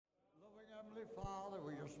Heavenly Father,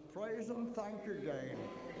 we just praise and thank you again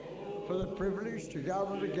for the privilege to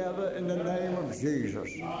gather together in the name of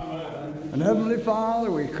Jesus. And Heavenly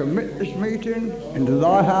Father, we commit this meeting into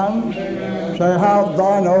thy hands, say, have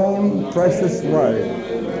thine own precious way.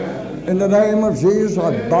 In the name of Jesus,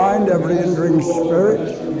 I bind every hindering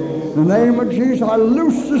spirit. In the name of Jesus, I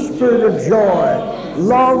loose the spirit of joy,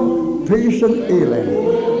 love, peace, and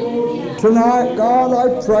healing. Tonight, God,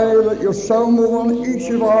 I pray that you'll so move on each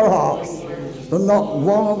of our hearts that not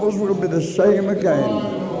one of us will be the same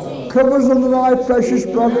again. Cover us under thy precious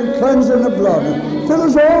blood and cleanse in the blood. Fill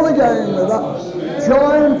us all again with that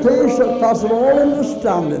joy and peace that passes all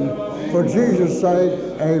understanding. For Jesus' sake,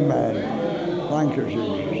 amen. Thank you,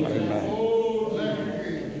 Jesus. Amen.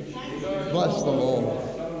 Bless the Lord.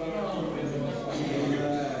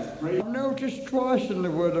 I've noticed twice in the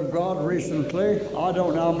Word of God recently, I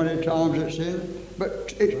don't know how many times it's in,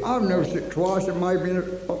 but I've noticed it twice, it may be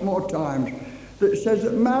more times, that it says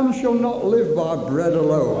that man shall not live by bread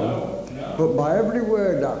alone, but by every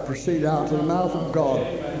word that proceeds out of the mouth of God.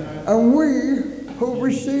 And we who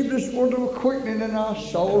receive this word of quickening in our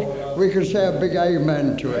souls, we can say a big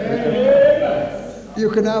amen to it. Because you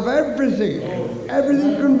can have everything.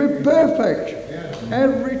 Everything can be perfect.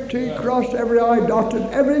 Every T crossed, every I dotted,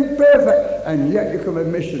 everything perfect. And yet you can be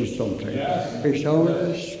missing something. It's only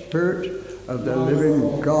the Spirit of the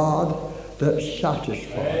living God that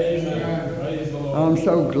satisfies. I'm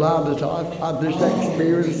so glad that I've had this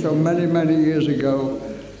experience so many, many years ago,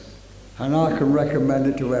 and I can recommend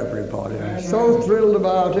it to everybody. I'm so thrilled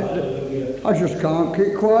about it that I just can't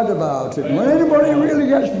keep quiet about it. When anybody really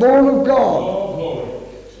gets born of God,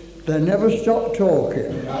 they never stop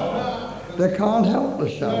talking. They can't help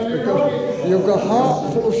themselves because you've got a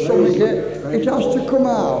heart full of something, it has to come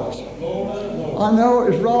out. I know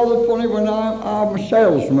it's rather funny when I'm a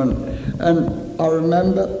salesman, and I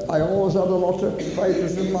remember I always had a lot of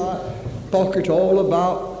papers in my pocket all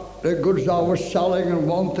about the goods I was selling and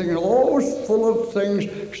one thing, and always full of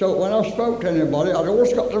things, so when I spoke to anybody I'd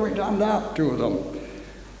always got something to hand out to them.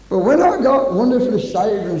 But when I got wonderfully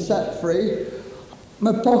saved and set free,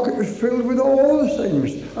 my pocket was filled with all the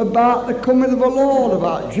things about the coming of the Lord,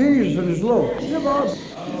 about Jesus and his love.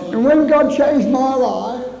 And when God changed my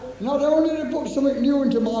life, not only did he put something new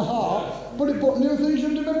into my heart, but he put new things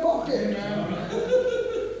into my pocket.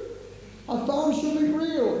 I found something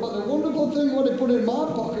real, but the wonderful thing what he put in my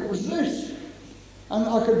pocket was this. And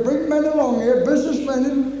I could bring men along here, businessmen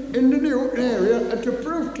in the Newton area, and to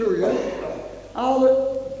prove to you how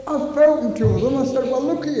that I've spoken to them. I said, well,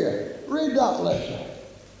 look here, read that letter.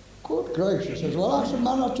 Good gracious. He says, well, that's the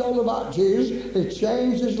man I told about Jesus. He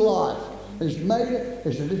changed his life. He's made it.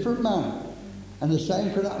 He's a different man. And the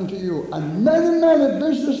same could happen to you. And many, many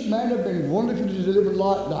businessmen have been wonderfully delivered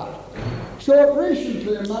like that. So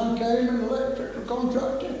recently a man came, an electrical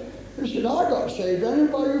contractor. He said, I got saved.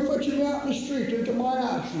 Anybody who fetches me out in the street into my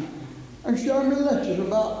house and show me letters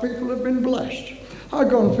about people who have been blessed. I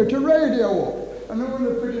go and fit a radio up. And then when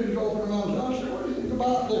the fittings open the mouth, I said, what do you think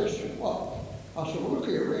about this? What? I said, well, look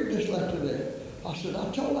here, read this letter there. I said, I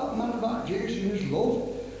told that man about Jesus and his love,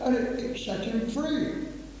 and it set him free.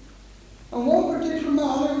 And one particular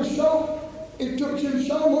man, it took him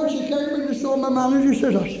so much, he came in and saw my manager,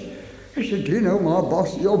 he said, do you know my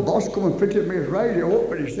boss, your boss come and fitted me his radio up,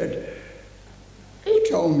 but he said, he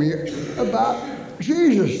told me about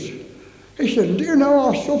Jesus. He said, do you know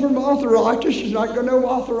I suffer from arthritis? He said, I got no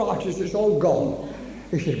arthritis, it's all gone.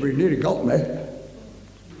 He said, but he nearly got me.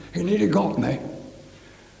 He nearly got me.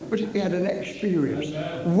 But he had an experience.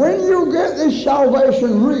 When you get this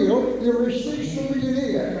salvation real, you receive something in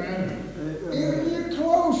here. Your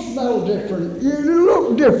clothes smell different, you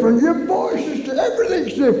look different, your voice is different,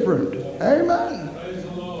 everything's different. Amen.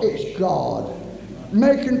 It's God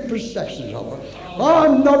making possessions of it.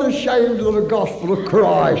 I'm not ashamed of the gospel of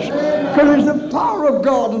Christ, because it's the power of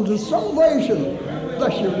God unto salvation,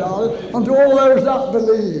 bless you, darling, unto all those that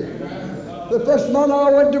believe. The first man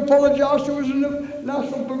I went to apologise to was a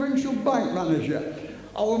National Provincial Bank manager.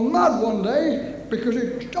 I was mad one day because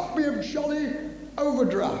he stopped me a jolly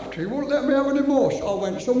overdraft. He wouldn't let me have any more, so I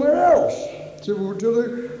went somewhere else,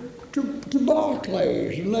 to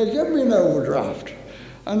Barclays, and they gave me an overdraft.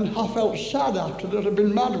 And I felt sad after that. I'd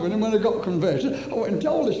been mad with him when I got converted. I went and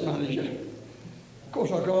told this manager. Of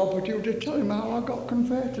course, I got an opportunity to tell him how I got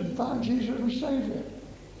converted and found Jesus and Saviour.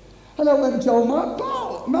 And I went and told my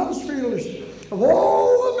pal, Mansfield, of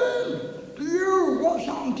all the men, what's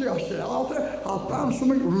happened to you? I said, Arthur, I found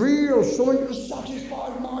something real, something that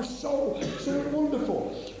satisfies my soul. So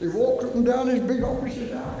wonderful. He walked up and down his big office and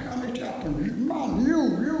said, how can it happen? Man,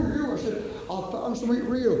 you. I said, I found something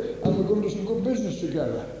real, and we're going to do some good business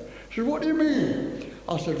together. She said, what do you mean?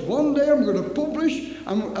 I said, one day I'm going to publish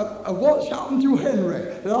what's happened to Henry,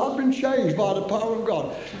 that I've been changed by the power of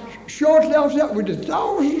God. Shortly after that, we did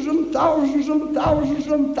thousands and thousands and thousands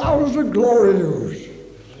and thousands of glory news.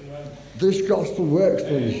 This gospel works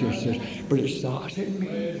for you, sisters, but it starts in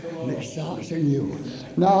me and it starts in you.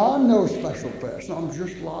 Now, I'm no special person. I'm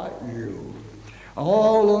just like you.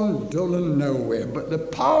 All undone and nowhere. But the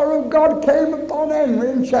power of God came upon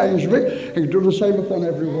Henry and changed me. He's done the same upon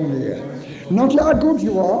everyone here. Not how good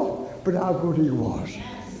you are, but how good he was.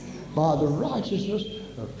 By the righteousness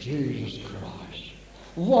of Jesus Christ.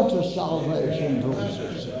 What a salvation, brothers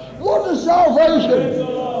and sisters. What a salvation!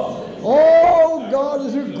 Oh, God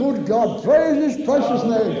is a good God. Praise His precious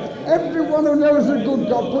name. Everyone who knows a good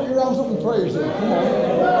God, put your hands up and praise Him. Come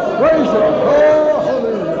on. Praise Him. Oh,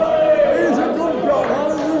 hallelujah. He's a good God.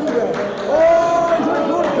 Hallelujah. Oh, He's a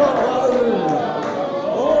good God. Hallelujah.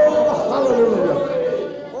 Oh, hallelujah.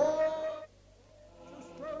 Oh, just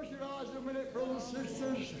close your eyes a minute, brothers and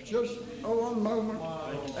sisters. Just one moment.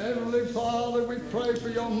 Heavenly Father, we pray for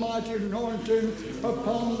your mighty anointing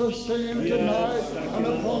upon the singing tonight and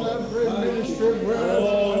upon every ministry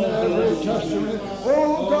word and every testimony.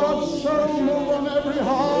 Oh God, so move on every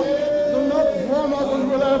heart that not one of them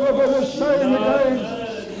will ever be the same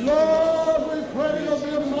again. Lord, we pray there'll be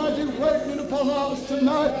a mighty awakening upon us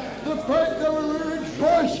tonight. The faith that we will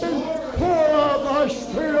rejoicing. Pour out thy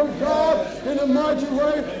Spirit of God in a mighty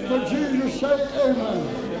way. For Jesus' sake, amen.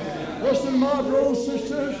 Listen, my brothers and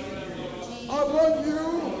sisters, I want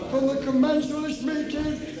you, from the commencement of this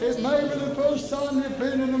meeting, it may be the first time you've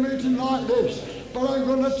been in a meeting like this, but I'm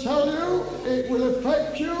going to tell you, it will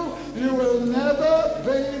affect you. You will never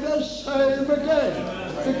be the same again,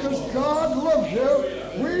 because God loves you.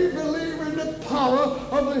 We believe in the power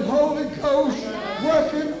of the Holy Ghost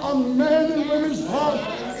working on men and women's hearts,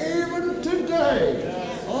 even today.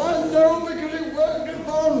 I know because it worked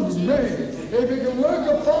upon me. If it can work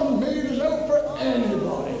upon me, it's out for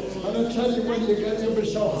anybody. And I tell you, when you get it, you'll be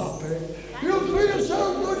so happy. You'll feel so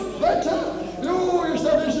much better. You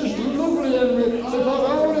said, this is lovely, Henry. If I'd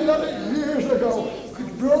only had it years ago.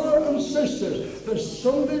 Brothers and sisters, there's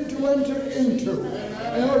something to enter into.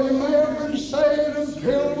 You know, you may have been saved and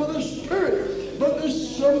filled with the Spirit, but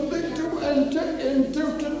there's something to enter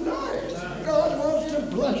into tonight. God wants to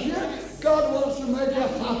bless you. God wants to make you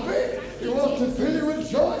happy. He wants to fill you with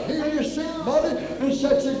joy, heal your sick body, and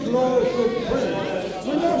set you gloriously free.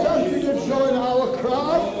 We're not asking you to join our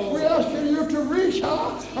crowd. We're asking you to reach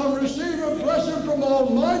out and receive a blessing from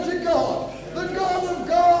Almighty God. The God of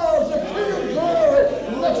gods, the King of glory.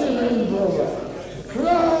 Let Him in, brother.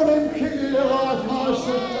 Crown Him King of your life, my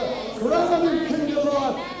sister. Crown Him King of your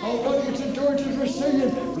life. I want you to do it as we're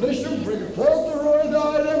singing. Listen, bring forth the royal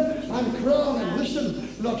diadem and crown Him. Listen.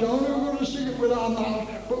 Not only are we going to sing it with our mouth,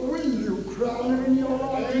 but will you crown Him in your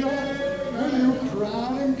life tonight? Will you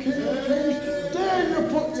crown Him King of Kings? Dare you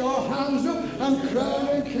put your hands up and crown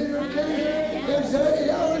Him King of Kings? He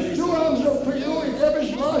has two hands up for you. He gave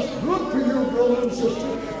His last blood for you, brother and sister.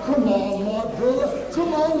 Come on, my brother.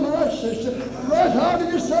 Come on, my sister. Right out of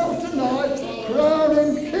yourself tonight. Crown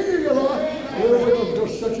Him King of your life. Oh, it'll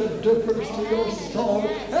do such a difference to your soul.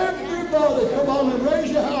 Everybody, come on and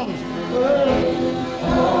raise your hands. Let's everybody.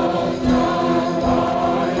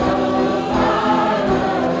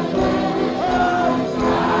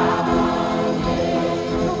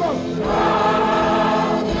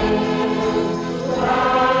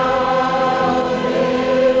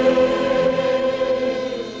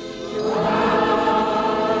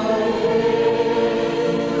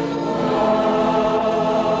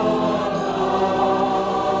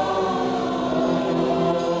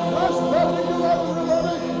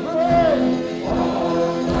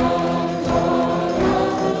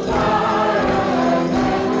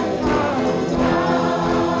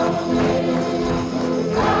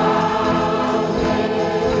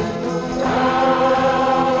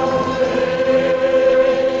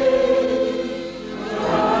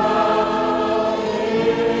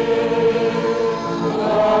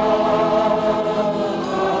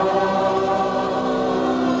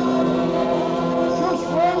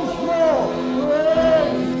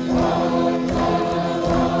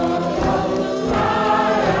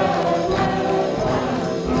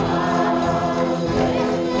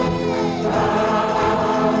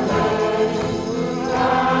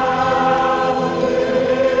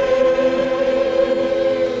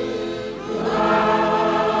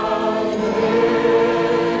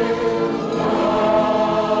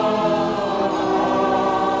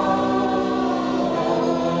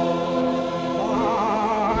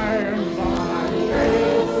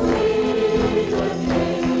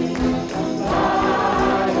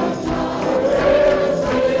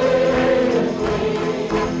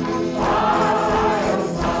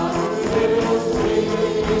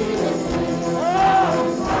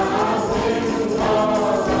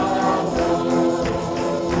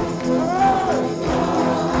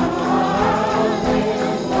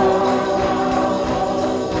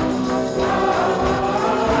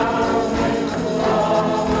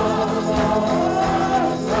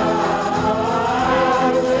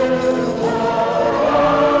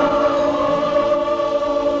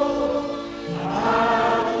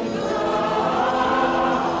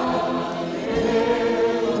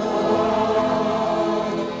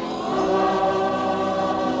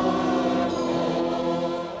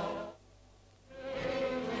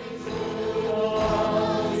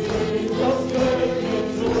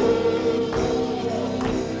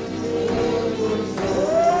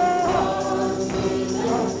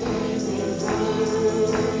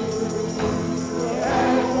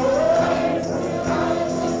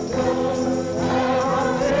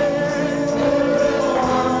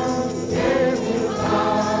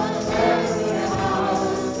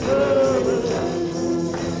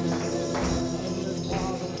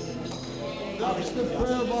 That's the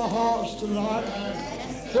prayer of our hearts tonight.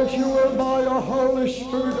 That you will, by your Holy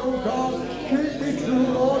Spirit, oh God, keep me true,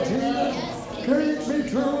 Lord Jesus. Keep me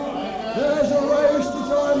true. There's a race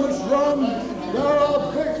that I must run. There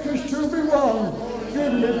are victories to be won.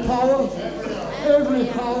 Give me power, every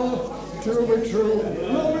power to be true.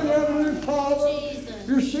 Loving Heavenly Father,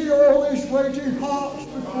 you see all these waiting hearts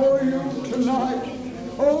before you tonight.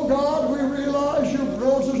 Oh God, we realize you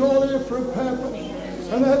brought us all here for a purpose.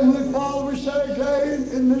 And Heavenly Father, we say again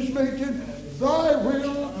in this meeting, thy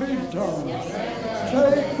will be done.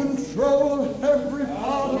 Take control of every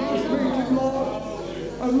part of this meeting, Lord.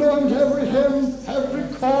 Anoint every hymn, every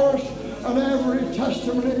chorus, and every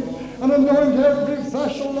testimony. And anoint every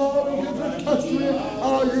vessel, Lord, and give the testimony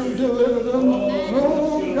how you delivered them.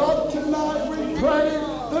 Oh God, tonight we pray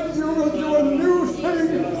that you will do a new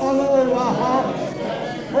thing on all our hearts.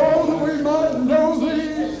 Oh, that we might know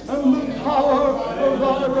thee and the power of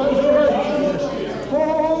thy resurrection.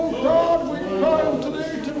 Oh God, we cry unto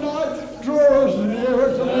thee tonight, draw us nearer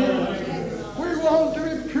to thee. We want to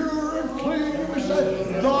be pure and clean. We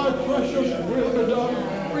say, thy precious will be done.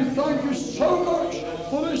 We thank you so much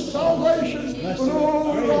for this salvation. But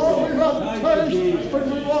oh Lord, we've had taste, but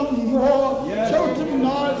we want more. So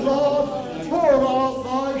tonight, Lord, pour out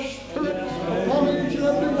thy Spirit upon each and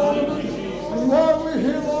every one of us. And while we're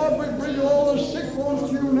here, Lord, we bring all the sick ones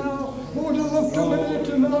to you now. Lord, to lift them in here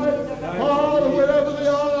tonight. Father, wherever they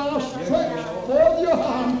are, stretch forth your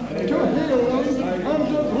hand to heal them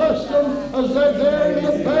and to bless them as they're there in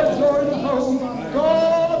the beds or in the home.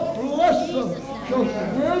 God bless them. So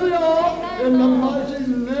where they are, in the mighty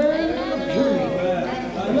name of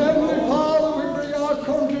Jesus. And Heavenly Father, we bring our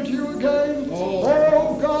country to you again.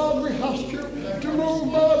 Oh God, we ask you to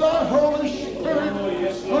move by thy Holy Spirit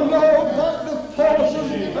and all back the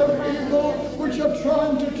forces of evil which are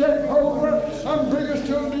trying to take over and bring us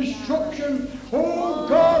to destruction. Oh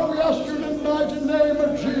God, we ask you in the mighty name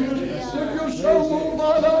of Jesus, if you're so moved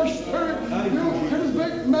by thy Spirit, you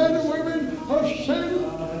convict men and women of sin,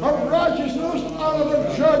 of righteousness, and of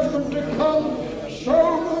the judgment to come.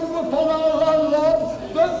 So move upon our land,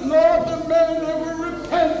 Lord, that, Lord, the men that will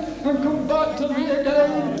repent and come back to thee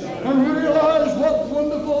again and realize what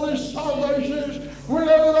wonderful this salvation is.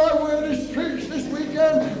 Wherever thy word is preached this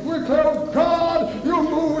weekend, we tell God, you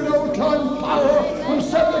move in old-time power and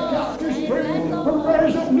set the captives free and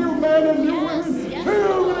raise up new men and new women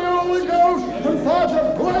filled with the Holy Ghost and fight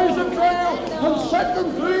a blaze of trail and set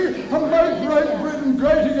them free and make Great Britain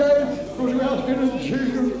great again. Because we ask it in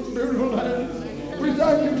Jesus' beautiful name. We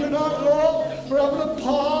thank you tonight, Lord, for having a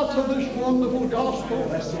part of this wonderful gospel.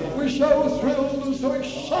 We're so thrilled and so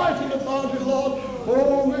excited about it, Lord.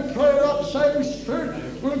 Oh, we pray that same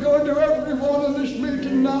Spirit will go into everyone in this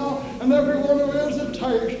meeting now and everyone who hears the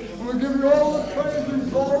taste. And we'll give you all the praise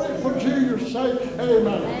and glory for Jesus' sake.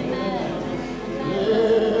 Amen. Amen.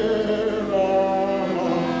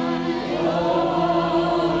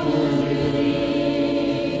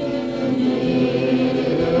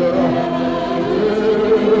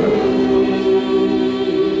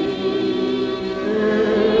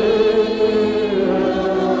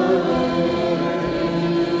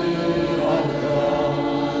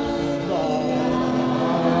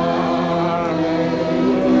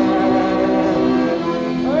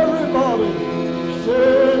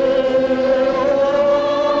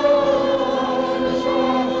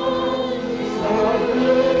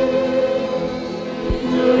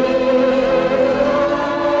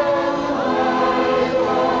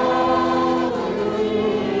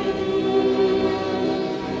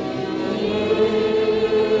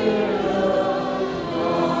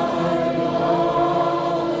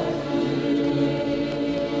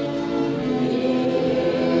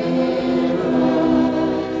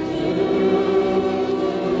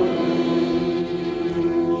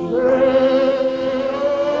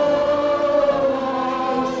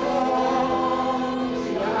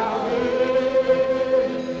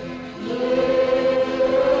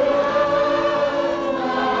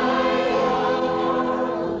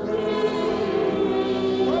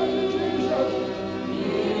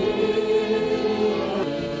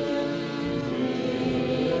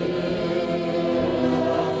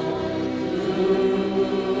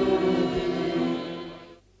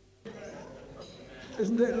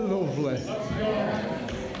 Isn't it lovely?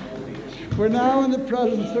 We're now in the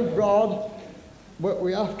presence of God, but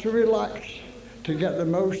we have to relax to get the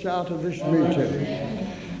most out of this meeting.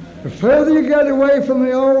 The further you get away from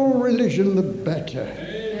the old religion, the better.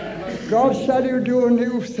 God said he'll do a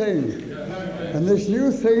new thing, and this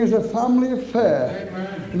new thing is a family affair,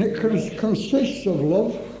 and it consists of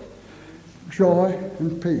love, joy,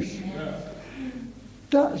 and peace.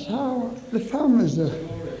 That's how the families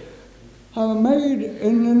are made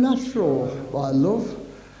in the natural by love,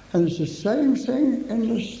 and it's the same thing in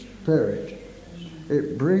the spirit.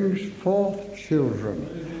 It brings forth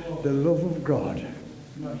children, the love of God.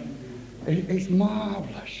 It's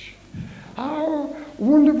marvellous. How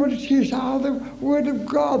wonderful it is how the Word of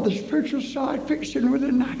God, the spiritual side, fits in with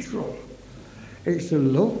the natural. It's the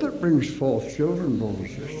love that brings forth children, brothers and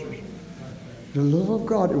sisters. The love of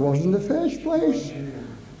God. It was in the first place.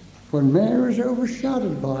 When Mary was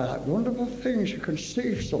overshadowed by that wonderful thing, she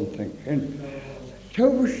conceived something. And she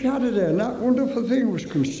overshadowed her, and that wonderful thing was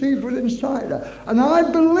conceived within inside her. And I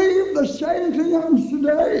believe the same thing happens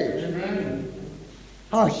today. Amen.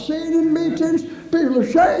 I've seen in meetings, people are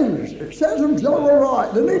changed. It says them's all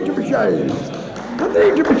right. They need to be changed. They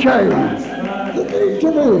need to be changed. They need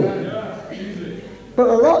to be. But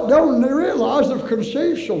a lot don't. They realise they've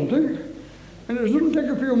conceived something. And it doesn't take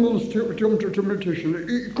a few months to come to meditation.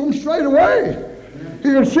 It comes straight away.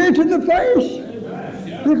 You can see it in the face.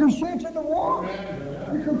 You can see it in the walk.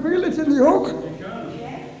 You can feel it in the hook.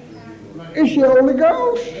 It's the Holy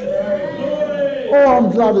Ghost. Oh, I'm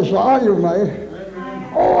glad it's like you, mate.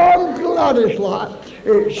 Oh, I'm glad it's like.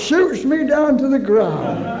 It suits me down to the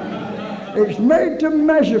ground. It's made to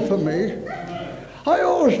measure for me. I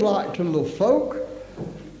always like to love folk.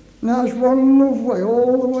 Now it's one love way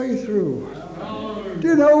all the way through. Do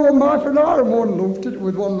you know, when Mark and I are more in love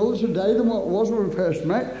with one another today than what it was when we first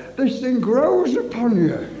met? This thing grows upon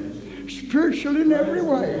you, spiritually in every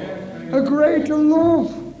way. A greater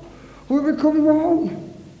love. We become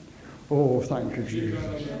one. Oh, thank you,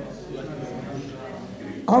 Jesus.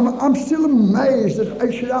 I'm still amazed that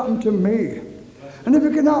it should happen to me. And if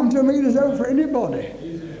it can happen to me, it's out for anybody.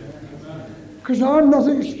 Because I'm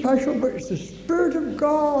nothing special, but it's the Spirit of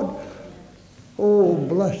God. Oh,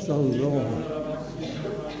 bless the Lord.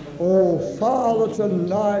 Oh, Father,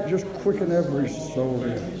 tonight, just quicken every soul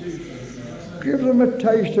here. Give them a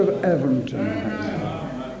taste of heaven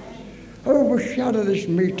tonight. Overshadow this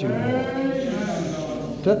meeting,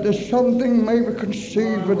 Lord, that there's something may be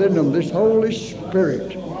conceived within them, this Holy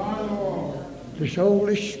Spirit. This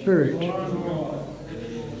Holy Spirit.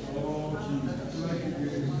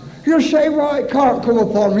 You say, well, it can't come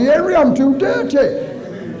upon me, Henry, I'm too dirty.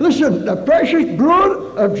 Listen, the precious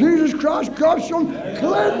blood of Jesus Christ, God's Son,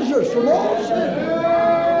 cleanses from all sin.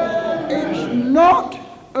 It's not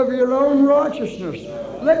of your own righteousness.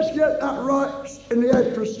 Let's get that right in the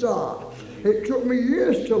head for a start. It took me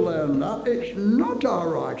years to learn that. It's not our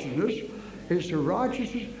righteousness. It's the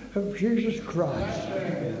righteousness of Jesus Christ.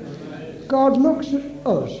 God looks at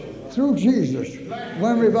us through Jesus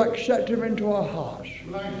when we've accepted Him into our hearts.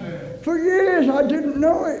 For years I didn't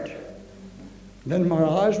know it. Then my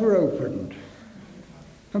eyes were opened.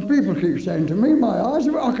 And people keep saying to me, my eyes,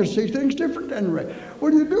 I can see things different, Henry.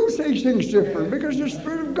 Well, you do see things different because the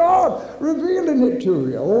Spirit of God revealing it to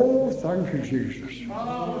you. Oh, thank you, Jesus.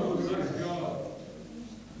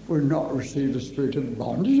 We've not received the spirit of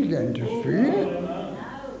bondage again to fear.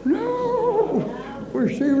 No. We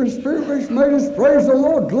receive the Spirit which made us praise the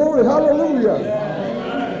Lord. Glory, hallelujah.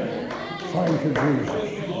 Thank you, Jesus.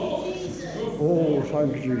 Oh,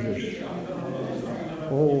 thank you, Jesus.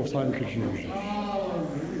 Oh, thank you, Jesus.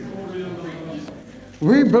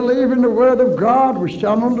 We believe in the Word of God. We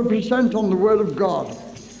stand 100% on the Word of God.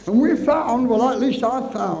 And we found, well, at least I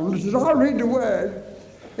found, as I read the Word,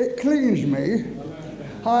 it cleans me.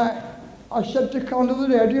 I said to Con the other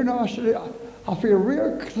day, you know, I said, I feel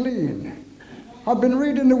real clean. I've been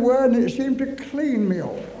reading the Word and it seemed to clean me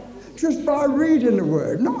up. Just by reading the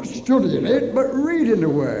Word, not studying it, but reading the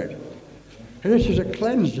Word. And this is a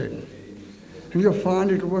cleansing. And you'll find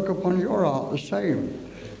it'll work upon your heart the same.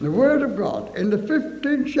 The Word of God, in the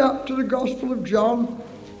 15th chapter of the Gospel of John,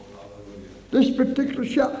 this particular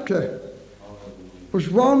chapter was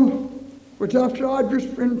one which after I'd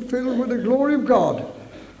just been filled with the glory of God,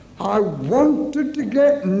 I wanted to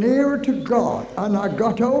get nearer to God, and I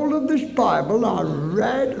got hold of this Bible, and I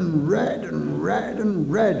read and read and read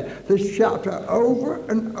and read this chapter over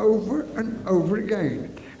and over and over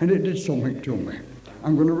again, and it did something to me.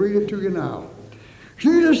 I'm going to read it to you now.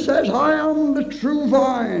 Jesus says, I am the true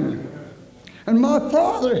vine, and my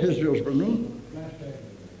Father is the husbandman.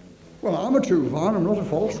 Well, I'm a true vine, I'm not a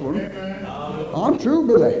false one. I'm true,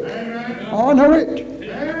 Billy. I know it.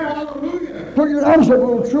 Put your hands up,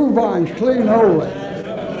 all true vines, clean, holy.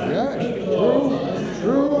 Yes,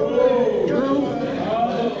 true.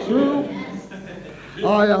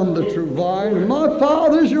 I am the true vine, and my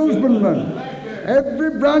Father is the husbandman.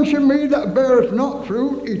 Every branch of me that beareth not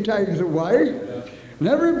fruit, he takes away. And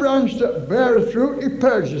every branch that beareth fruit, he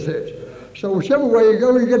purges it. So whichever way you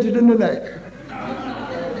go, you get it in the neck.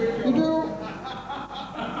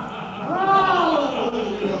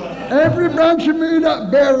 Every branch of me that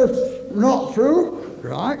beareth not fruit,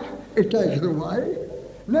 right, it taketh away.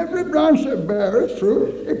 And every branch that beareth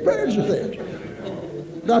fruit, it purgeth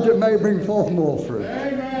it, that it may bring forth more fruit.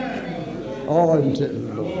 Oh, isn't it,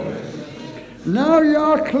 Lord? Now ye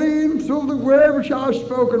are clean through the word which I have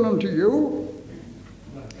spoken unto you.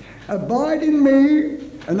 Abide in me,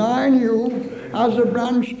 and I in you, as a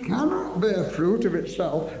branch cannot bear fruit of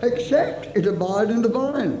itself, except it abide in the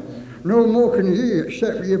vine. No more can ye,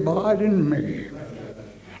 except ye abide in me.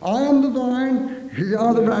 I am the vine, ye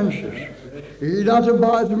are the branches. He that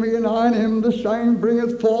abides in me, and I in him, the same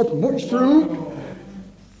bringeth forth much fruit.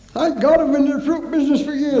 Thank God I've been in the fruit business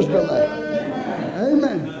for years, Billy.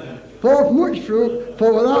 Amen. Forth much fruit,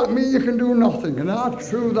 for without me you can do nothing. And how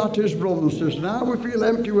true that is, brothers and sisters. Now we feel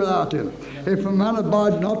empty without him. If a man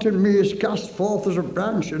abide not in me, he is cast forth as a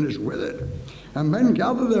branch and is withered. And men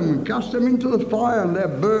gather them and cast them into the fire, and they're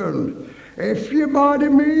burned. If ye abide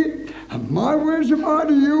in me, and my words abide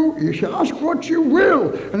in you, ye shall ask what you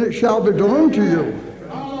will, and it shall be done unto you.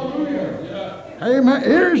 Hallelujah. Amen.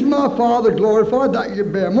 Here is my Father glorified, that ye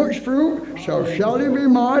bear much fruit, so shall ye be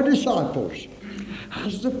my disciples.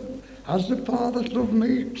 As the Father loved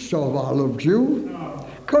me, so have I loved you.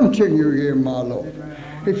 Continue ye in my love.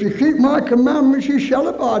 If you keep my commandments, ye shall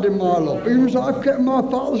abide in my love, even as I've kept my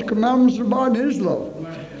Father's commandments and abide in his love.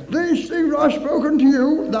 These things I've spoken to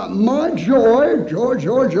you, that my joy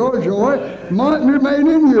might remain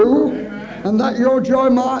in you, and that your joy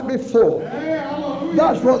might be full.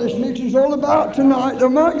 That's what this meeting's all about tonight. They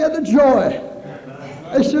might get the joy.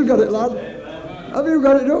 They still got it, lad. Have you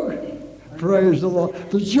got it, Doug? Praise the Lord.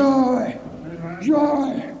 The joy.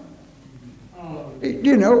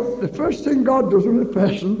 You know, the first thing God does with a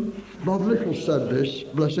person, Bob Nichols said this,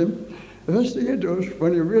 bless him, the first thing he does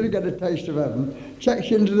when you really get a taste of heaven,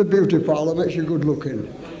 checks you into the beauty parlour, makes you good looking.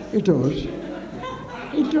 He does.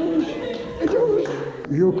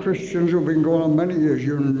 You Christians who've been going on many years,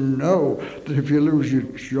 you know that if you lose your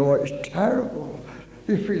joy, it's terrible.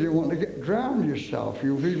 You feel you want to drown yourself.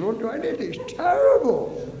 You feel you want to do anything. It's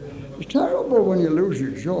terrible. It's terrible when you lose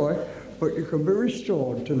your joy, but you can be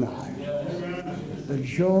restored tonight. The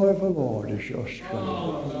joy of the Lord is your strength.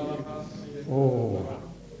 Oh,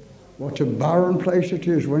 what a barren place it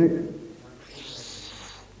is when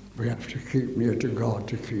we have to keep near to God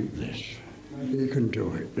to keep this. He can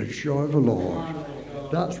do it. The joy of the Lord.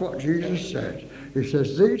 That's what Jesus said. He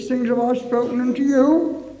says, these things have I spoken unto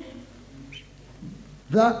you,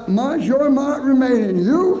 that my joy might remain in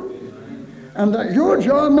you, and that your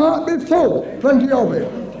joy might be full. Plenty of it.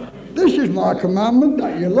 This is my commandment,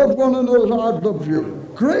 that you love one another as I've loved you.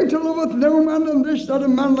 Greater loveth no man than this, that a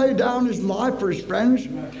man lay down his life for his friends.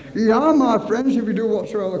 Ye are my friends if you do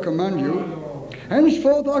whatsoever I command you.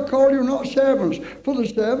 Henceforth I call you not servants, for the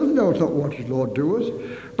servant knoweth not what his Lord doeth.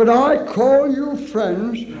 But I call you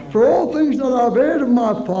friends, for all things that I've heard of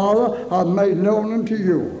my Father I've made known unto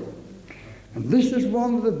you. And this is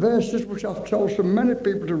one of the verses which I've told so many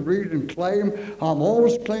people to read and claim. I'm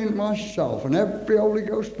always claiming myself, and every Holy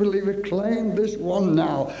Ghost believer claim this one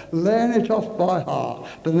now. Learn it off by heart.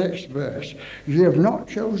 The next verse. Ye have not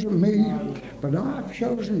chosen me, but I've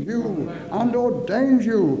chosen you and ordained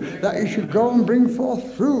you that you should go and bring forth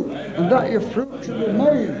fruit, and that your fruit should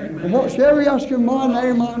remain. And whatsoever you ask in my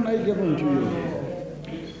name, I may give unto you.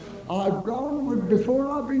 I've gone, before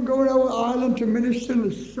I've been going over Ireland to minister,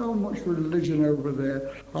 there's so much religion over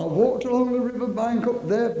there. I walked along the river bank up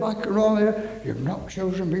there, back around there. You've not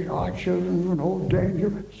chosen me, I've chosen you and ordained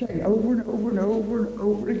you. Say over and over and over and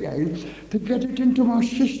over again to get it into my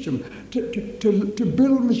system, to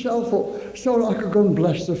build myself up so that I could go and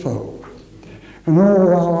bless the folk. And oh,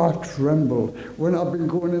 how I trembled when I've been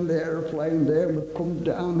going in the aeroplane there, and we've come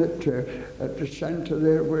down at the centre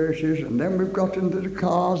there where it is, and then we've got into the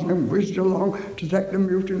cars and then whizzed along to take the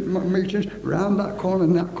meetings round that corner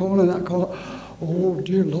and that corner and that corner. Oh,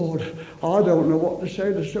 dear Lord, I don't know what to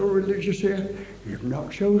say. They're so religious here. You've not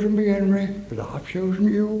chosen me, Henry, but I've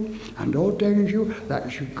chosen you and ordained you that you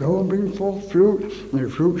should go and bring forth fruit, and the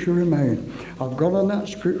fruit shall remain. I've gone on that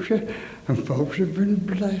scripture, and folks have been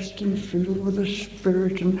blessed and filled with the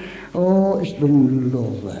Spirit, and oh, it's been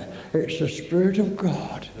lovely. It's the Spirit of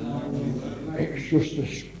God. It's just the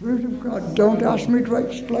Spirit of God. Don't ask me to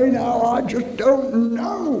explain how, I just don't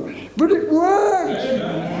know. But it works.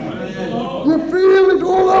 You feel it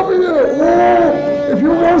all over you. Oh, if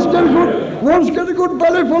you once get a good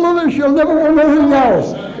belly full of this, you'll never want anything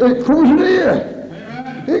else. It comes in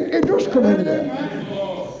here. It does come in here.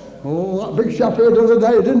 Oh, that big chap here the other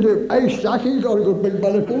day, didn't he? Haystack, he got a good big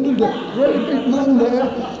belly full, didn't he? Great big man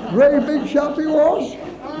there. Great big chap he was.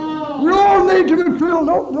 We all need to be filled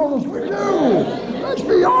up, brothers. We do. Let's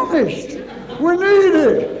be honest. We need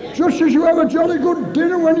it. Just as you have a jolly good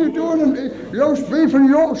dinner when you're doing roast beef and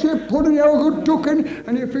Yorkshire pudding, you have a good ducking,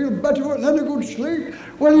 and you feel better and then a good sleep.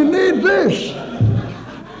 Well, you need this.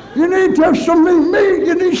 You need to have something meat.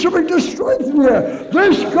 You need something to strengthen you.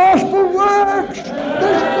 This gospel works.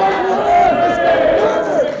 This gospel works.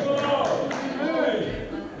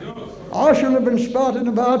 I should have been spouting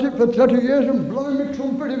about it for 30 years and blowing my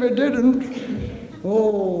trumpet if it didn't.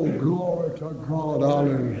 Oh, glory to God.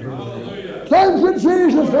 Hallelujah. Thank you,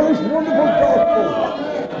 Jesus, for this wonderful gospel.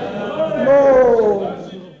 Lord.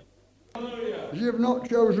 You've not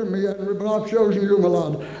chosen me, Henry, but I've chosen you, my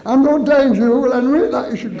lad. And ordained you, Henry,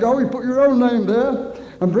 that you should go. You put your own name there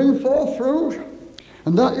and bring forth fruit,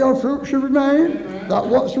 and that your fruit should remain. That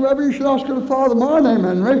whatsoever you should ask of the Father, my name,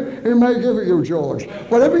 Henry, he may give it you, George.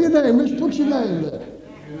 Whatever your name is, put your name there.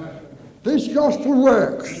 This gospel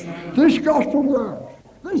works. This gospel works.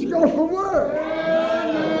 This gospel works.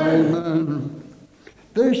 Amen.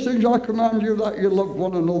 These things I command you, that you love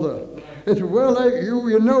one another. If the world hate you,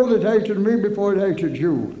 you know that it hated me before it hated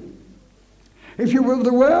you. If you will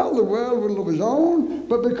the world will love his own.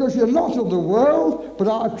 But because you're not of the world, but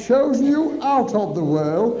I've chosen you out of the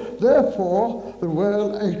world, therefore the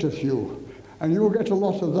world hateth you. And you'll get a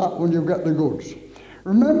lot of that when you get the goods.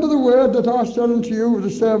 Remember the word that I said unto you, the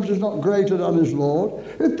servant is not greater than his Lord.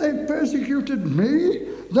 If they persecuted me,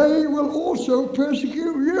 they will also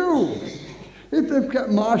persecute you. If they've kept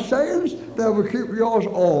my sayings, they will keep yours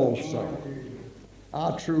also.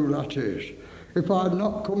 How true that is. If I had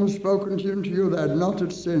not come and spoken to you, they had not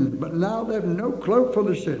have sinned. But now they have no cloak for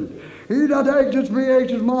the sin. He that hateth me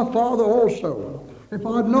hateth my Father also. If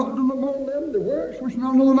I had not done among them the works which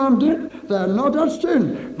none other man did, they had not had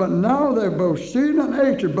sin. But now they have both seen and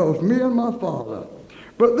hated both me and my Father.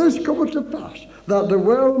 But this cometh to pass, that the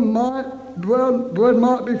word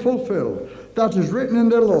might be fulfilled. That is written in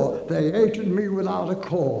their law. They hated me without a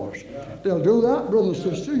cause. They'll do that, brother and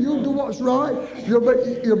sister. You'll do what's right.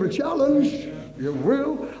 You'll be challenged. You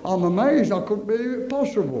will. I'm amazed. I couldn't believe it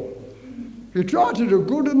possible. You try to do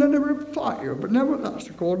good and then they will fight you. But never that's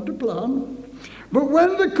according to plan. But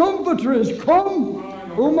when the Comforter is come,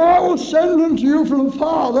 whom I will send unto you from the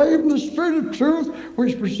Father, even the Spirit of truth,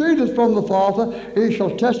 which proceedeth from the Father, he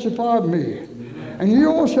shall testify of me. And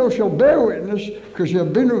you also shall bear witness, because you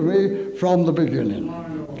have been with me from the beginning.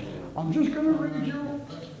 I'm just going to read you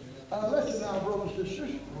a letter now, brothers and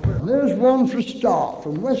sisters. There's one for a start,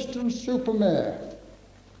 from Weston-super-Mare.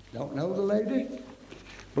 Don't know the lady,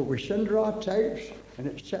 but we send her our tapes, and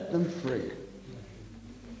it set them free.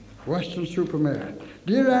 Weston-super-Mare.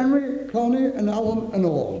 Dear Henry, Connie, and Alan, and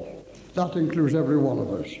all. That includes every one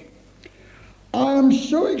of us. I am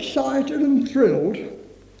so excited and thrilled,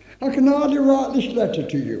 I can hardly write this letter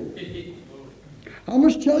to you. I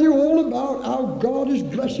must tell you all about how God is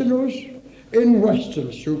blessing us in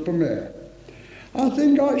Weston-super-Mare. I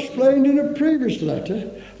think I explained in a previous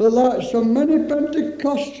letter that like so many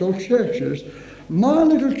Pentecostal churches, my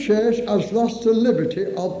little church has lost the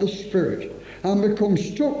liberty of the Spirit and become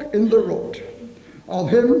stuck in the rut of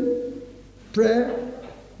hymn, prayer,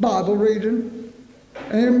 Bible reading,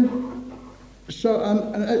 hymn,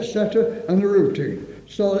 and etc., and the routine.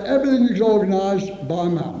 So that everything is organised by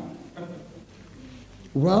man.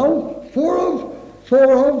 Well, four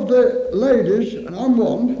of the ladies, and I'm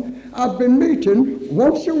one, have been meeting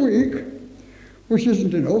once a week, which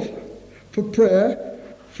isn't enough, for prayer,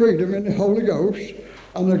 freedom in the Holy Ghost,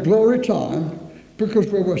 and a glory time, because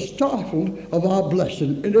we were startled of our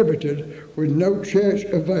blessing inhibited with no church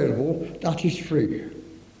available that is free.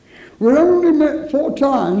 We're only met 4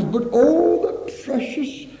 times, but all the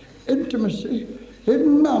precious intimacy,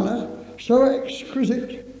 hidden manner, so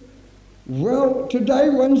exquisite. Well, today,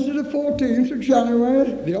 Wednesday the 14th of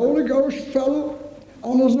January, the Holy Ghost fell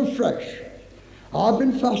on us afresh. I've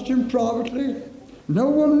been fasting privately. No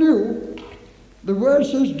one knew. The word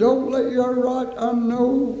says, don't let your right hand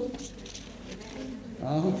know.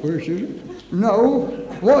 Where is it? Know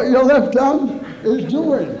what your left hand is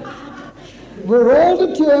doing. We're all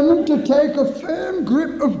determined to take a firm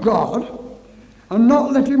grip of God and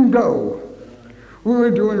not let him go. We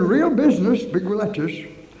were doing real business, big letters,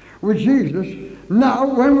 with Jesus. Now,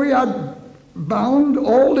 when we had bound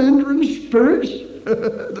all the hindering spirits,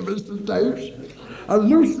 the Mr. Tapes, and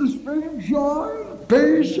loosed the spirit of joy,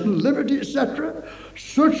 peace, and liberty, etc.,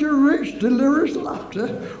 such a rich, delirious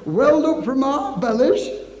laughter welled up from our bellies.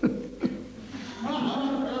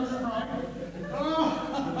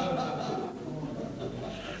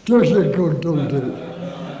 Does it good, doesn't it?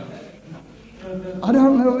 I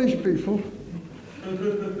don't know these people.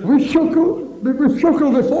 We've chuckled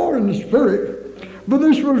before in the spirit, But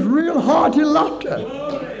this was real hearty laughter.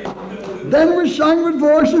 Then we sang with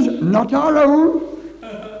voices not our own,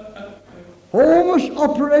 almost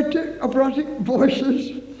operatic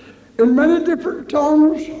voices in many different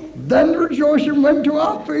tongues. Then the rejoicing went to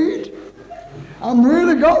our feet and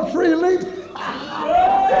really got freely.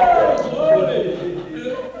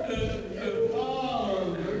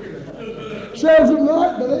 Serves them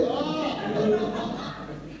right, Billy.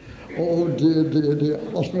 Oh dear, dear, dear. I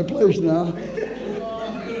lost my place now.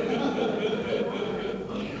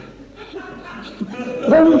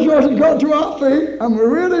 Then we sort of got to our feet and we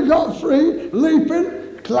really got free,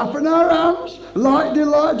 leaping, clapping our hands like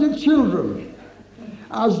delighted children,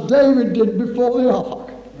 as David did before the ark.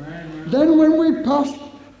 Then when we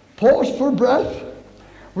paused for breath,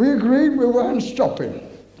 we agreed we weren't stopping,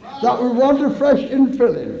 that we wanted fresh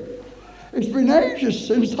infilling. It's been ages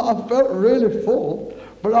since I felt really full,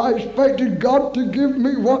 but I expected God to give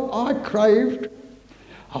me what I craved.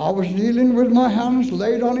 I was kneeling with my hands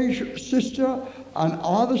laid on each sister on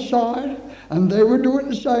either side, and they were doing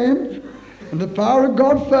the same, and the power of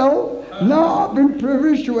God fell. Now I've been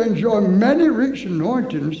privileged to enjoy many rich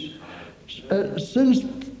anointings since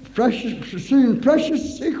seeing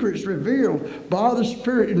precious secrets revealed by the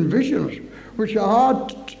Spirit in visions, which are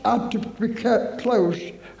had to be kept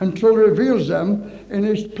close until he reveals them in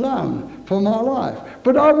his plan for my life.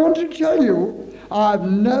 But I want to tell you, I've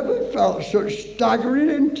never felt such staggering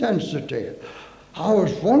intensity. I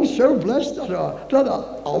was once so blessed that I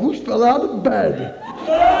almost fell out of bed.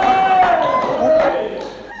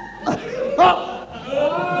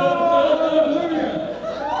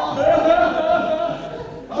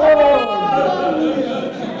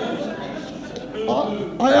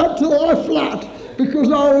 I had to lie flat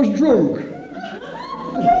because I was drunk.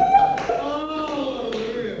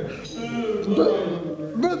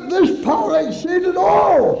 But this power exceeded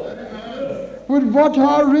all. With what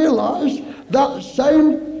I realized, that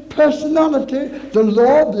same personality, the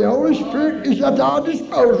Lord, the Holy Spirit, is at our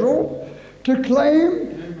disposal to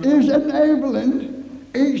claim, is enabling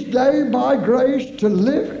each day by grace to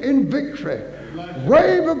live in victory.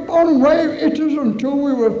 Wave upon wave it is until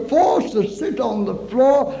we were forced to sit on the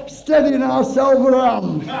floor, steadying ourselves with our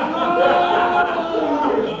hands.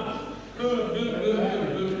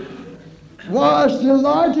 Whilst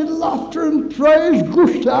delighted laughter and praise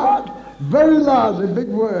gushed out very loudly, big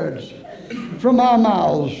words, from our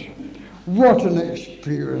mouths. What an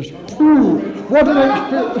experience. True. What an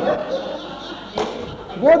experience.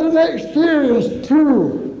 What an experience.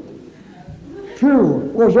 True.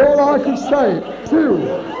 True was all I could say. True.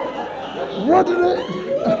 What an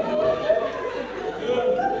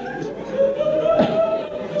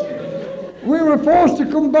We were forced to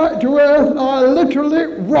come back to earth, and I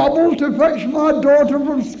literally wobbled to fetch my daughter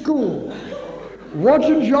from school. What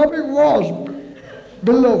a job it was,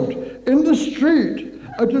 beloved, in the street,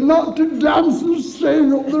 and not to dance and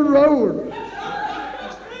sing up the road.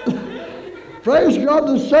 Praise God,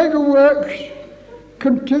 the Sega Works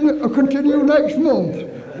continue next month.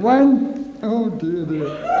 When, oh dear,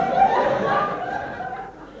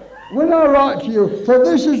 when I write to you, for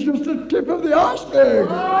this is just the tip of the iceberg.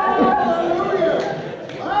 Hallelujah!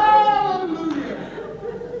 Hallelujah!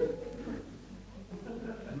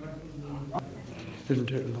 Isn't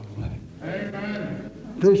it lovely? Amen.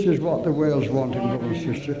 This is what the world's wanting, brother and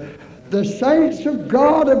sister. The saints of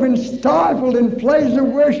God have been stifled in places of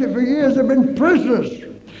worship for years, have been prisoners.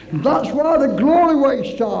 That's why the glory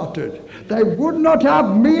way started. They would not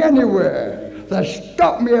have me anywhere. They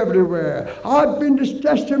stopped me everywhere. I've been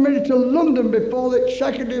testimony to London before the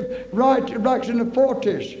executive rights in the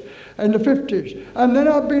 40s and the 50s. And then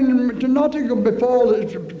I've been to Nottingham before.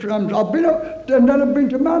 I've been up, and then I've been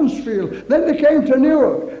to Mansfield. Then they came to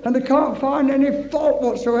Newark, and they can't find any fault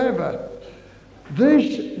whatsoever.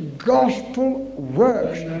 This gospel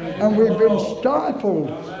works, and we've been stifled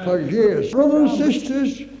for years. Brothers and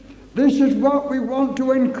sisters, this is what we want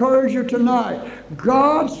to encourage you tonight.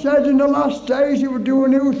 God said in the last days he would do a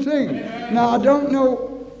new thing. Now, I don't know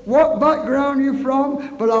what background you're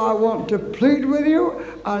from, but I want to plead with you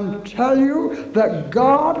and tell you that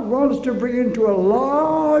God wants to bring into a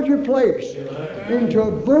larger place, into a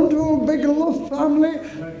bundle, big enough family.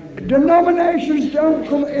 Denominations don't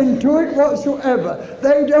come into it whatsoever.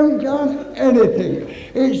 They don't count anything.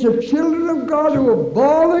 It's the children of God who are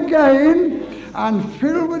born again and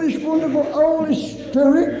filled with this wonderful Holy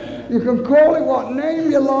Spirit. You can call it what name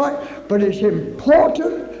you like, but it's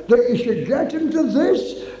important that you should get into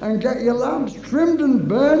this and get your lamps trimmed and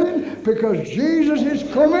burning, because Jesus is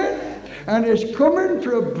coming, and he's coming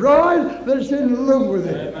for a bride that's in love with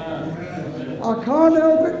him. I can't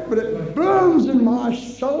help it, but burns in my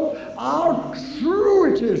soul how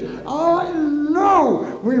true it is. I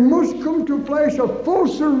know we must come to a place of full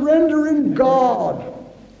surrender in God.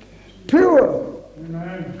 Pure,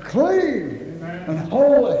 Amen. Clean, Amen. And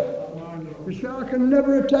holy. You see, I can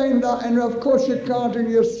never attain that, and of course you can't in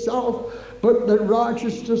yourself, but the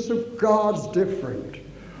righteousness of God's different.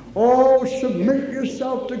 Oh, submit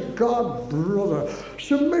yourself to God, brother.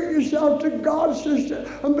 Submit yourself to God, sister,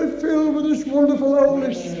 and be filled with this wonderful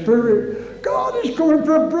Holy Spirit. God is coming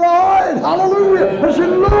for a bride. Hallelujah. I said,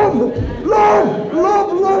 love, love,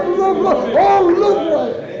 love, love, love, love. Oh, love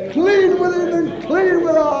right. Clean within and clean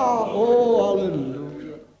without. Oh,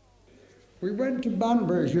 hallelujah. We went to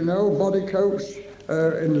Banbury's, you know, body coats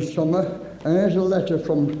in the summer, and here's a letter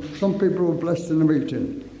from some people who were blessed in the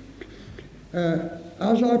meeting.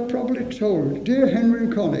 As I probably told you, dear Henry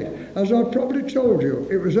and Connie, as I probably told you,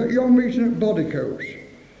 it was at your meeting at Bodycoats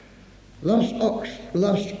last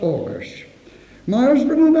August. My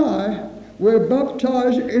husband and I were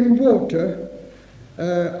baptized in water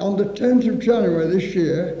on the 10th of January this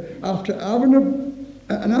year after having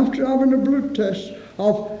a blood test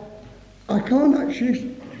of, I can't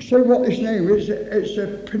actually say what this name is. It's a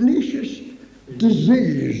pernicious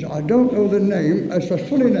disease. I don't know the name. It's a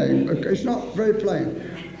funny name. It's not very plain.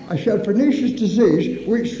 I said pernicious disease,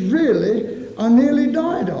 which really I nearly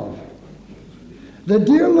died of. The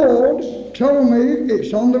dear Lord told me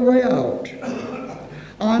it's on the way out.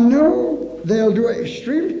 I know they'll do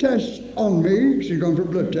extreme tests on me, because he's gone for a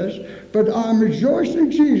blood test, but I'm rejoicing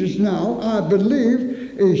in Jesus now. I believe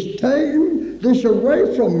He's taken this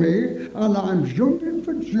away from me, and I'm jumping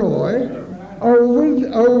for joy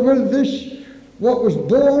over this. What was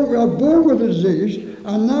born, we are born with a disease,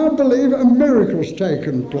 and now believe a miracle's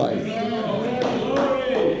taken place.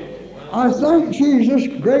 I thank Jesus,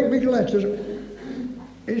 great big letters.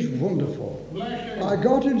 It's wonderful. I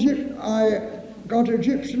got a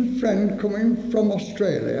Egyptian friend coming from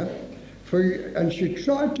Australia, and she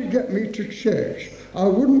tried to get me to church. I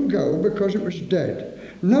wouldn't go because it was dead.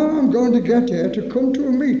 Now I'm going to get her to come to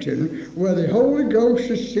a meeting where the Holy Ghost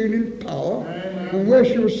is seen in power, and where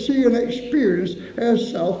she will see and experience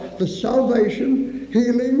herself the salvation,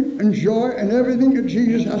 healing, and joy, and everything that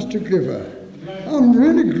Jesus has to give her. I'm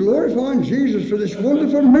really glorifying Jesus for this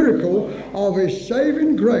wonderful miracle of His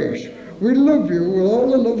saving grace. We love you with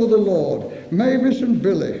all the love of the Lord. Mavis and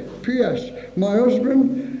Billy. P.S. My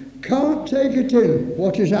husband can't take it in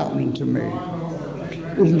what is happening to me.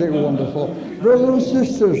 Isn't it wonderful? Brothers and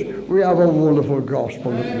sisters, we have a wonderful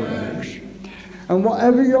gospel that works. And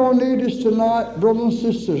whatever your need is tonight, brothers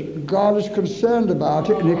and sisters, God is concerned about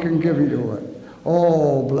it, and He can give it to it.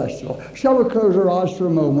 Oh, bless the Lord. Shall we close our eyes for a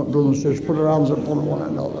moment, brothers and sisters? Put our hands upon one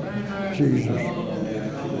another. Jesus.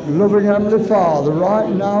 Loving Heavenly Father, right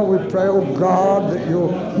now we pray, oh God, that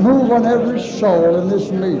You'll move on every soul in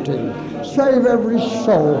this meeting. Save every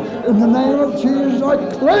soul. In the name of Jesus, I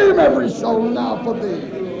claim every soul now for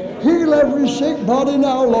Thee. Heal every sick body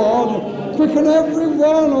now, Lord. Quicken every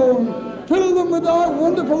one, oh, fill them with Thy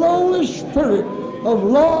wonderful Holy Spirit of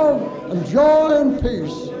love and joy and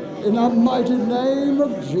peace in the mighty name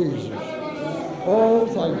of Jesus. Oh,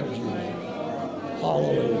 thank you, Jesus.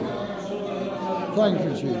 Hallelujah. Thank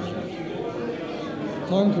you, Jesus.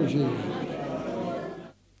 Thank you, Jesus.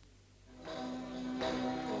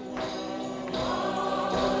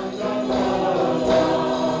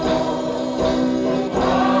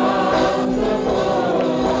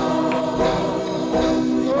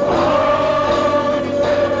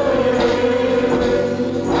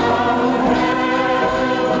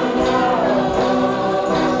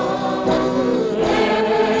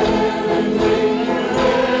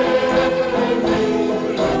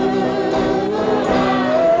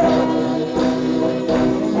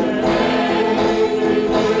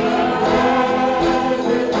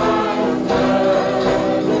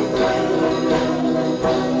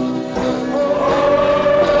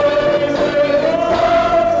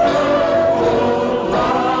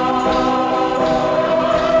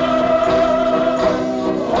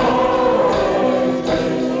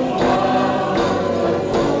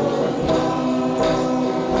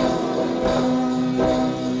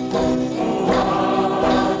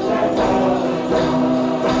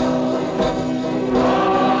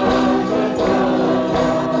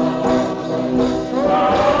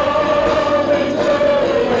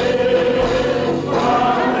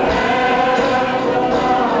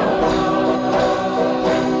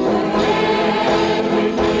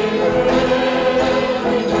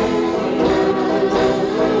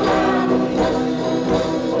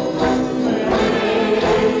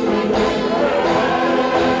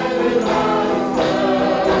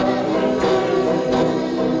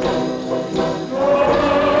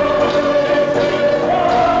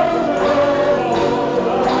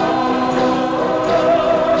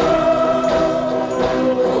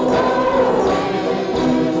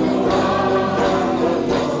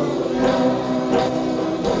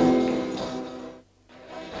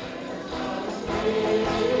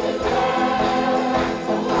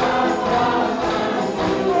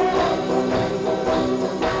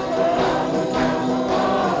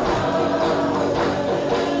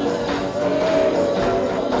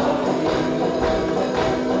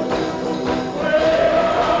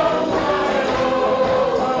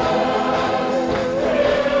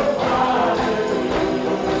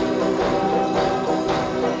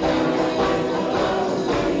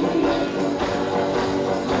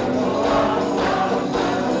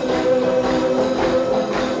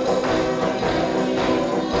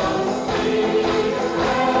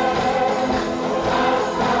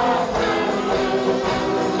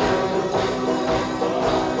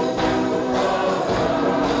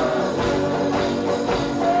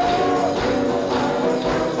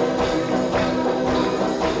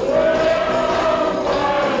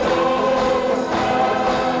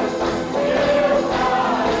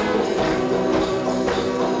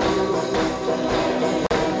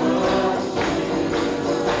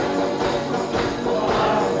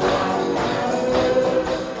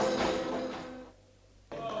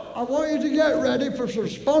 ready for some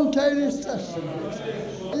spontaneous testimonies.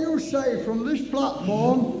 You say from this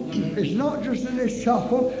platform, it's not just in this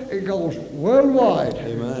chapel, it goes worldwide.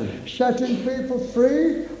 Amen. Setting people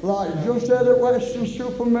free, like just said at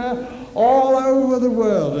Weston-super-Mare, all over the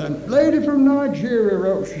world. And a lady from Nigeria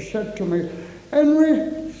wrote, she said to me,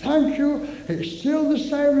 Henry, thank you. It's still the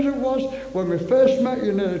same as it was when we first met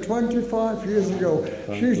you nearly 25 years ago.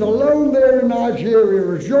 She's alone there in Nigeria,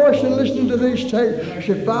 rejoicing, listening to these tapes.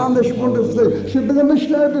 She found this wonderful thing. She'd been a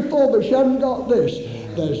missionary before, but she hadn't got this.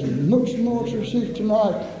 There's much more to receive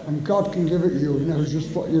tonight, and God can give it you. He knows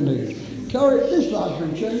just what you need. Carry it. This lad's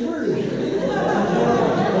been changed. Where is he?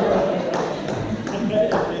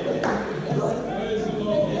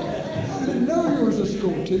 I didn't know you was a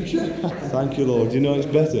school teacher. Thank you, Lord. You know, it's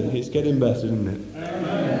better. It's getting better, isn't it?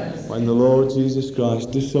 When the Lord Jesus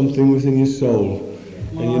Christ does something within your soul,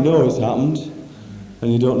 and you know it's happened,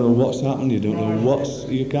 and you don't know what's happened,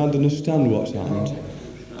 you can't understand what's happened,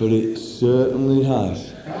 but it certainly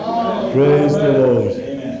has. Praise the Lord.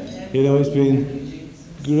 You know, it's been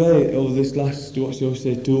great over this last,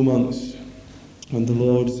 2 months, and the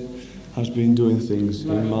Lord has been doing things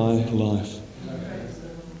in my life.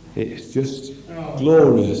 It's just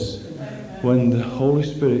glorious when the Holy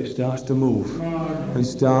Spirit starts to move and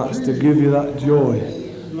starts to give you that joy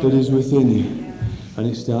that is within you, and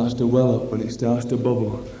it starts to well up and it starts to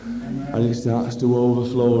bubble and it starts to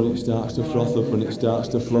overflow and it starts to froth up and it starts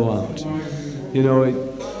to flow out. You know,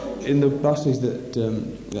 in the passage that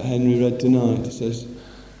Henry read tonight, it says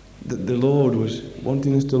that the Lord was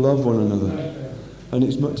wanting us to love one another, and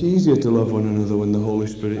it's much easier to love one another when the Holy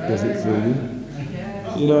Spirit does it through you.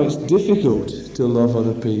 You know, it's difficult to love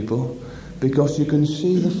other people because you can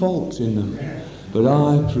see the faults in them. But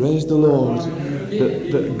I praise the Lord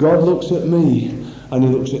that God looks at me and He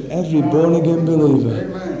looks at every born-again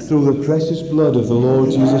believer through the precious blood of the Lord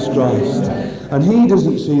Jesus Christ. And He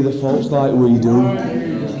doesn't see the faults like we do.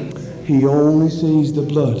 He only sees the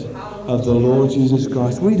blood of the Lord Jesus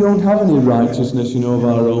Christ. We don't have any righteousness, of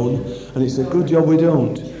our own. And it's a good job we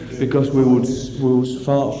don't, because we would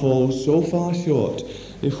fall so far short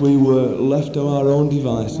if we were left to our own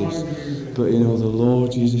devices. But the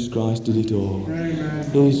Lord Jesus Christ did it all.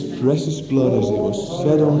 His precious blood, as it was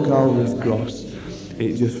shed on Calvary's cross,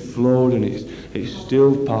 it just flowed, and it's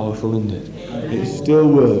still powerful, isn't it? It still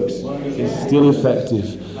works. It's still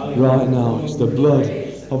effective. Right now, it's the blood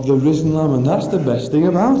of the risen Lamb, and that's the best thing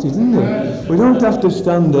about it, isn't it? We don't have to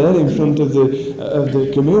stand there in front of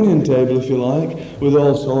the communion table, if you like, with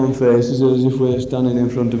all solemn faces, as if we're standing in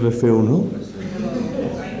front of a funeral,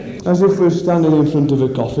 as if we're standing in front of a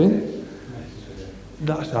coffin.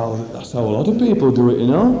 That's how a lot of people do it,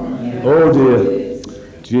 Oh dear,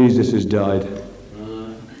 Jesus has died.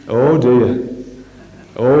 Oh dear.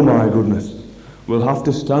 Oh my goodness. We'll have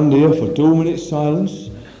to stand here for 2 minutes silence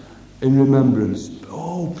in remembrance.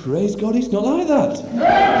 Oh, praise God, it's not like that.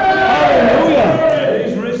 Hallelujah.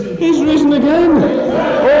 He's risen again.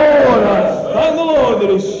 Oh, and I thank the Lord that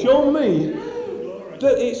He's shown me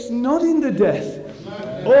that it's not in the death.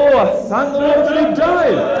 Oh, I thank the Lord that He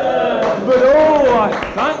died. But oh, I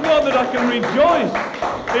thank God that I can rejoice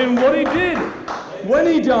in what He did when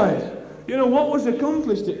He died. What was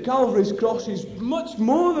accomplished at Calvary's cross is much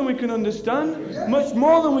more than we can understand, much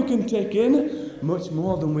more than we can take in, much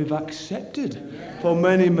more than we've accepted for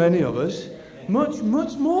many, many of us. Much,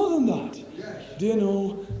 much more than that. Do you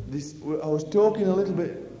know, I was talking a little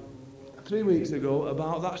bit 3 weeks ago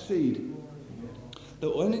about that seed.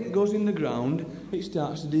 That when it goes in the ground, it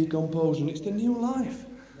starts to decompose, and it's the new life.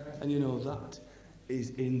 And that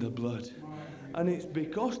is in the blood. And it's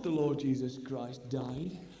because the Lord Jesus Christ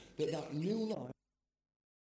died that new life